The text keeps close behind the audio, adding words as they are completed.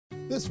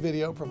This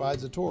video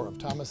provides a tour of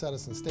Thomas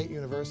Edison State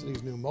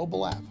University's new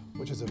mobile app,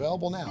 which is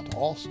available now to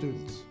all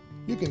students.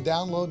 You can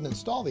download and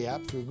install the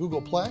app through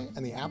Google Play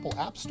and the Apple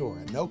App Store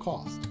at no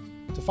cost.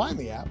 To find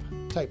the app,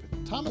 type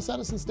Thomas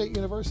Edison State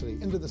University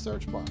into the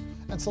search bar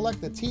and select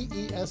the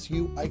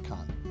TESU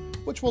icon,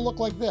 which will look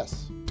like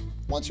this.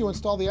 Once you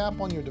install the app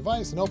on your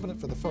device and open it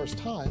for the first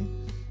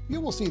time,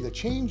 you will see the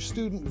Change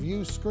Student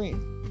View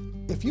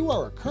screen. If you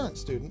are a current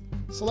student,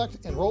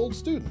 select Enrolled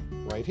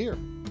Student right here.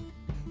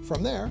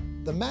 From there,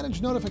 the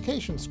Manage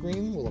Notifications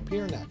screen will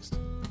appear next.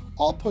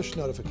 All push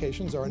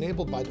notifications are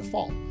enabled by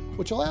default,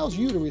 which allows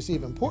you to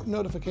receive important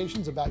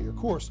notifications about your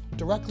course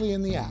directly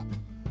in the app.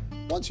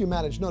 Once you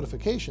manage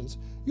notifications,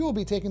 you will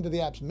be taken to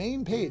the app's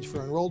main page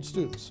for enrolled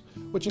students,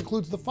 which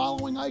includes the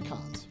following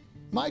icons.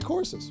 My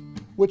Courses,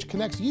 which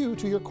connects you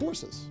to your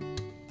courses.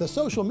 The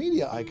social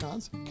media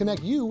icons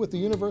connect you with the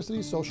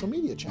university's social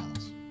media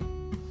channels.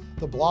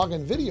 The blog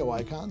and video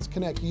icons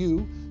connect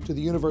you to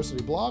the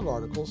university blog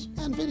articles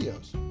and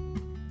videos.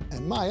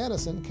 And My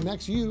Edison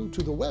connects you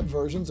to the web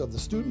versions of the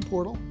student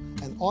portal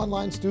and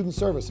online student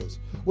services,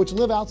 which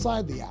live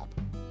outside the app.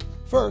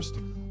 First,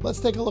 let's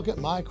take a look at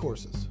My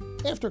Courses.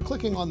 After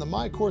clicking on the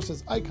My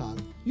Courses icon,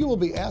 you will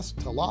be asked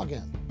to log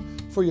in.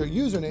 For your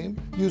username,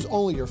 use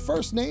only your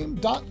first name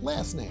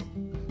last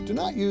name. Do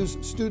not use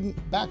student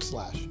 /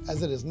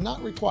 as it is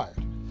not required.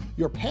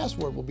 Your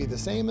password will be the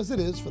same as it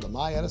is for the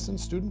My Edison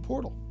student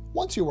portal.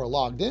 Once you are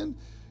logged in,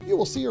 you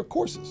will see your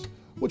courses,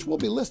 which will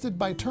be listed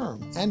by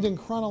term and in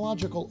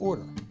chronological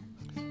order.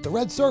 The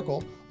red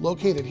circle,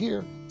 located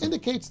here,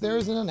 indicates there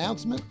is an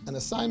announcement, an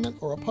assignment,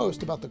 or a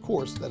post about the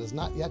course that has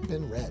not yet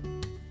been read.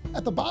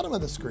 At the bottom of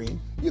the screen,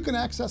 you can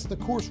access the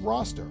course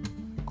roster,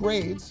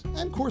 grades,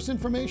 and course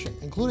information,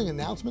 including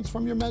announcements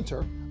from your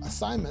mentor,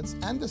 assignments,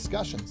 and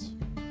discussions.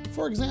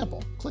 For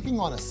example, clicking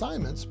on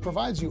Assignments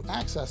provides you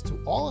access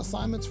to all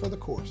assignments for the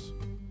course.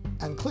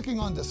 And clicking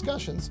on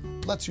Discussions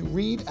lets you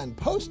read and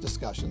post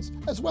discussions,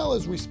 as well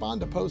as respond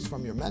to posts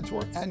from your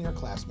mentor and your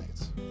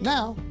classmates.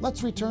 Now,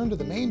 let's return to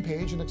the main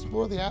page and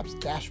explore the app's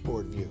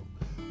dashboard view,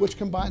 which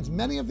combines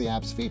many of the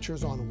app's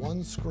features on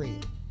one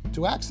screen.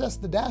 To access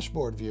the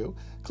dashboard view,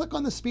 click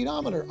on the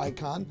speedometer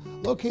icon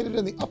located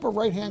in the upper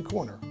right-hand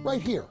corner,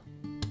 right here.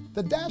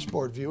 The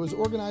dashboard view is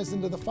organized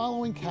into the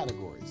following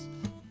categories: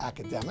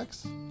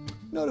 Academics,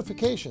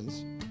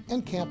 Notifications,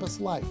 and Campus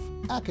Life.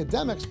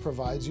 Academics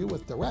provides you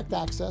with direct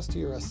access to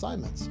your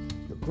assignments,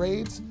 your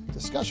grades,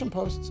 discussion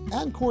posts,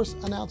 and course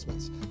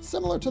announcements,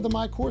 similar to the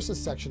My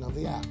Courses section of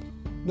the app.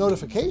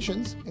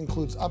 Notifications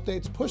includes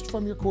updates pushed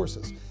from your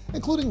courses,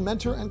 including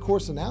mentor and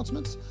course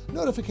announcements,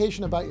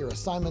 notification about your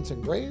assignments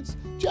and grades,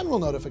 general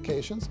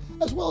notifications,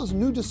 as well as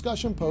new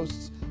discussion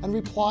posts and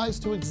replies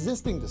to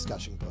existing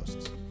discussion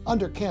posts.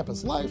 Under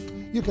Campus Life,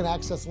 you can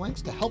access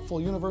links to helpful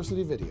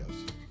university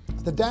videos.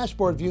 The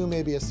dashboard view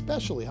may be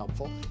especially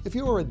helpful if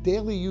you are a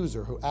daily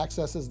user who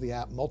accesses the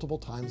app multiple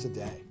times a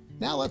day.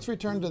 Now let's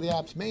return to the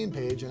app's main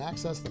page and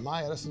access the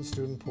My Edison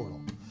student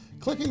portal.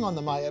 Clicking on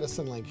the My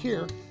Edison link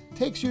here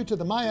takes you to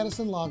the My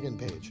Edison login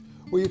page,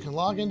 where you can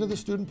log into the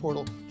student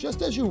portal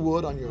just as you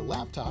would on your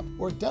laptop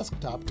or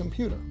desktop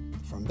computer.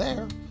 From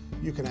there,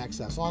 you can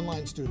access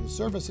online student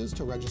services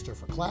to register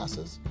for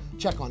classes,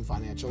 check on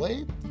financial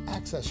aid,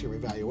 access your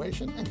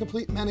evaluation, and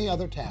complete many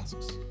other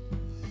tasks.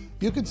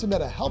 You can submit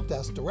a help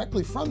desk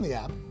directly from the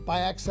app by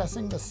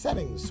accessing the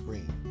Settings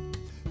screen.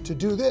 To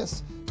do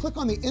this, click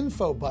on the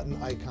Info button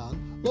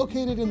icon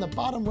located in the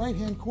bottom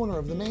right-hand corner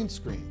of the main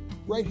screen,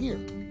 right here.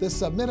 The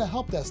Submit a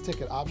Help Desk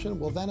Ticket option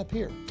will then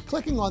appear.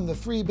 Clicking on the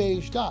 3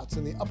 beige dots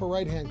in the upper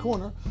right-hand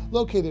corner,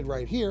 located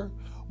right here,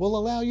 will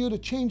allow you to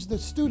change the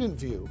student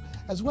view,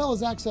 as well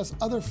as access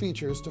other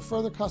features to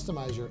further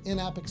customize your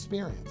in-app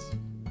experience.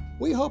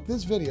 We hope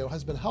this video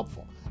has been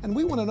helpful, and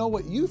we want to know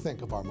what you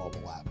think of our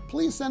mobile app.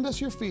 Please send us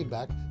your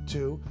feedback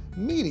to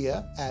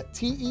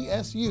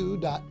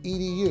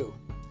media@tesu.edu.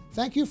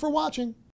 Thank you for watching.